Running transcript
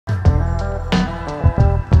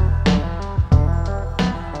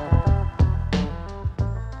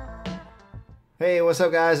Hey, what's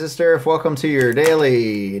up guys? It's Durf. Welcome to your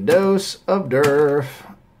daily dose of Durf.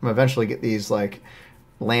 I'm gonna eventually get these like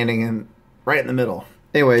landing in right in the middle.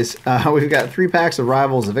 Anyways, we've got 3 packs of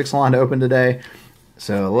Rivals of Ixalan to open today.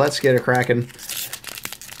 So let's get it cracking.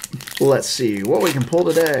 Let's see what we can pull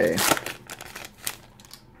today.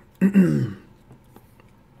 Starting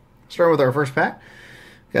with our first pack.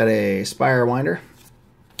 Got a Spire Winder,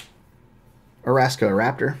 Araska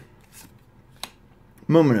Raptor,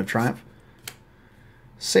 Moment of Triumph,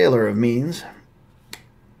 Sailor of Means,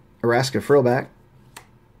 Araska Frillback,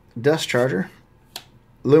 Dust Charger,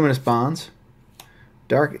 Luminous Bonds,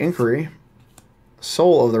 Dark Inquiry,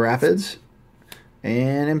 Soul of the Rapids,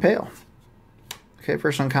 and Impale. Okay,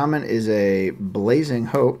 first uncommon is a Blazing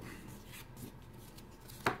Hope,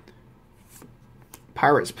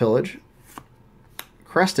 Pirate's Pillage,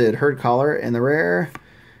 Crested Herd Collar, and the rare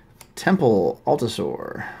Temple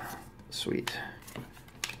Altasaur. Sweet.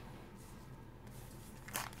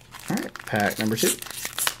 Alright, pack number 2.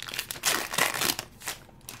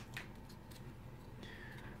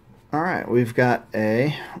 Alright, we've got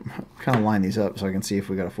a... kind of line these up so I can see if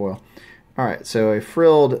we got a foil. Alright, so a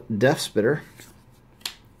Frilled Death Spitter,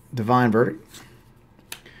 Divine Verdict,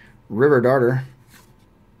 River Darter,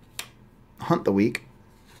 Hunt the Weak,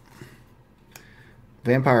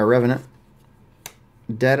 Vampire Revenant,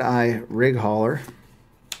 Deadeye Rig Hauler,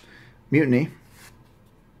 Mutiny,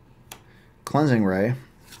 Cleansing Ray,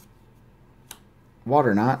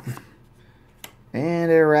 Water Knot,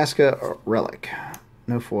 and a Araska Relic.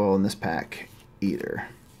 No foil in this pack either.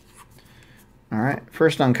 Alright,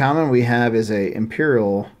 first uncommon we have is a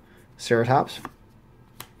Imperial Ceratops,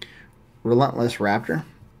 Relentless Raptor,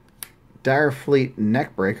 Dire Fleet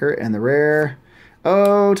Neckbreaker, and the rare,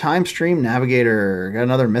 Time Stream Navigator. Got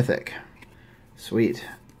another mythic. Sweet.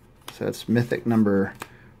 So that's mythic number,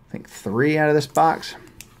 I think, 3 out of this box.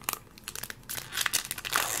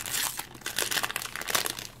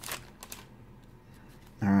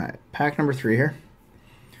 Alright, pack number 3 here.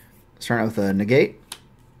 Starting out with a Negate,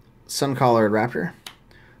 Sun-Collared Raptor,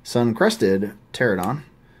 Sun-Crested Pterodon,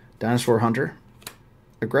 Dinosaur Hunter,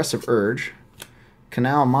 Aggressive Urge,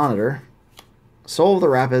 Canal Monitor, Soul of the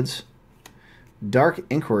Rapids, Dark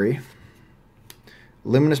Inquiry,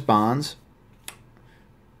 Luminous Bonds.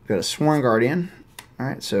 We've got a Sworn Guardian.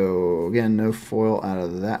 Alright, so again, no foil out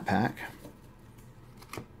of that pack.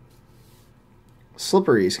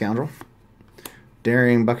 Slippery Scoundrel,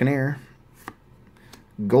 Daring Buccaneer,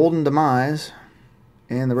 Golden Demise,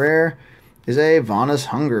 and the rare is a Vana's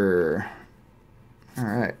Hunger.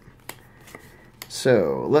 Alright,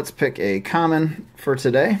 so let's pick a common for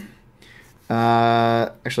today.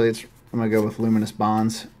 Actually, I'm going to go with Luminous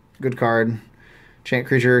Bonds. Good card. Enchant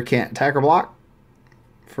creature can't attack or block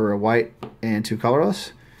for a white and 2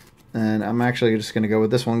 colorless. And I'm actually just going to go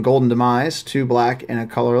with this one. Golden Demise, 2 black and a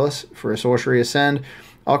colorless for a sorcery. Ascend.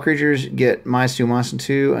 All creatures get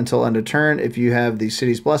 -2/-2 until end of turn. If you have the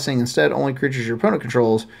City's Blessing instead, only creatures your opponent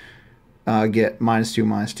controls get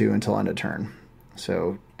 -2/-2 until end of turn.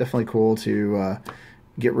 So definitely cool to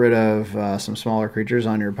get rid of some smaller creatures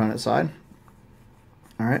on your opponent's side.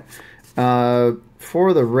 All right.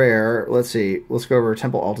 For the rare, let's see. Let's go over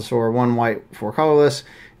Temple Altasaur. 1 white, 4 colorless.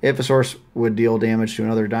 If a source would deal damage to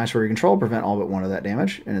another dinosaur you control, prevent all but 1 of that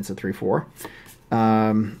damage, and it's a 3/4.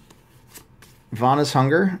 Vana's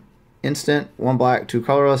Hunger, instant, 1 black, 2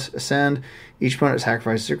 colorless, ascend. Each opponent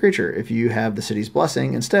sacrifices a creature. If you have the City's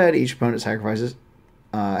Blessing, instead, each opponent sacrifices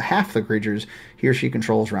half the creatures he or she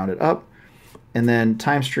controls rounded up. And then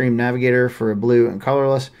Time Stream Navigator for a blue and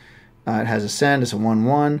colorless. It has ascend, it's a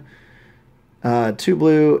 1/1. 2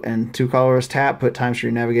 blue and 2 colorless, tap, put Time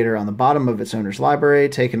Stream Navigator on the bottom of its owner's library.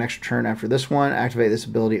 Take an extra turn after this one. Activate this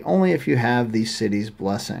ability only if you have the City's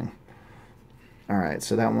Blessing. Alright,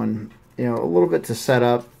 so that one, you know, a little bit to set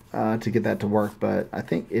up to get that to work, but I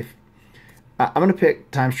think if I'm going to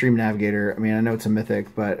pick Time Stream Navigator. I mean, I know it's a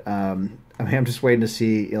mythic, but I mean, I'm just waiting to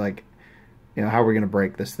see, like, you know, how we're going to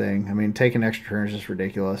break this thing. I mean, taking extra turns is just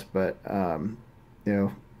ridiculous, but you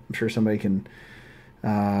know, I'm sure somebody can.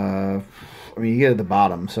 I mean, you get at the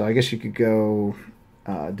bottom, so I guess you could go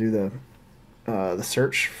do the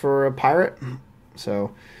search for a pirate.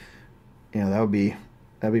 So, you know, that'd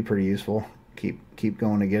be pretty useful. Keep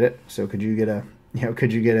going to get it. So could you get a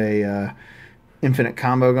infinite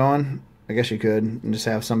combo going? I guess you could, and just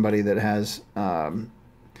have somebody that has you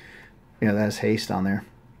know, that has haste on there.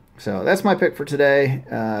 So that's my pick for today.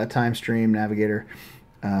 Time Stream Navigator.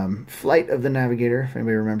 Flight of the Navigator, if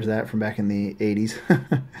anybody remembers that from back in the 80s.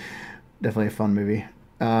 Definitely a fun movie.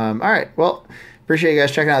 All right, well, Appreciate you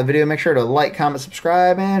guys checking out the video. Make sure to like, comment,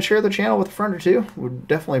 subscribe, and share the channel with a friend or two. Would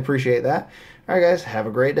definitely appreciate that. All right, guys. Have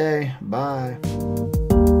a great day. Bye.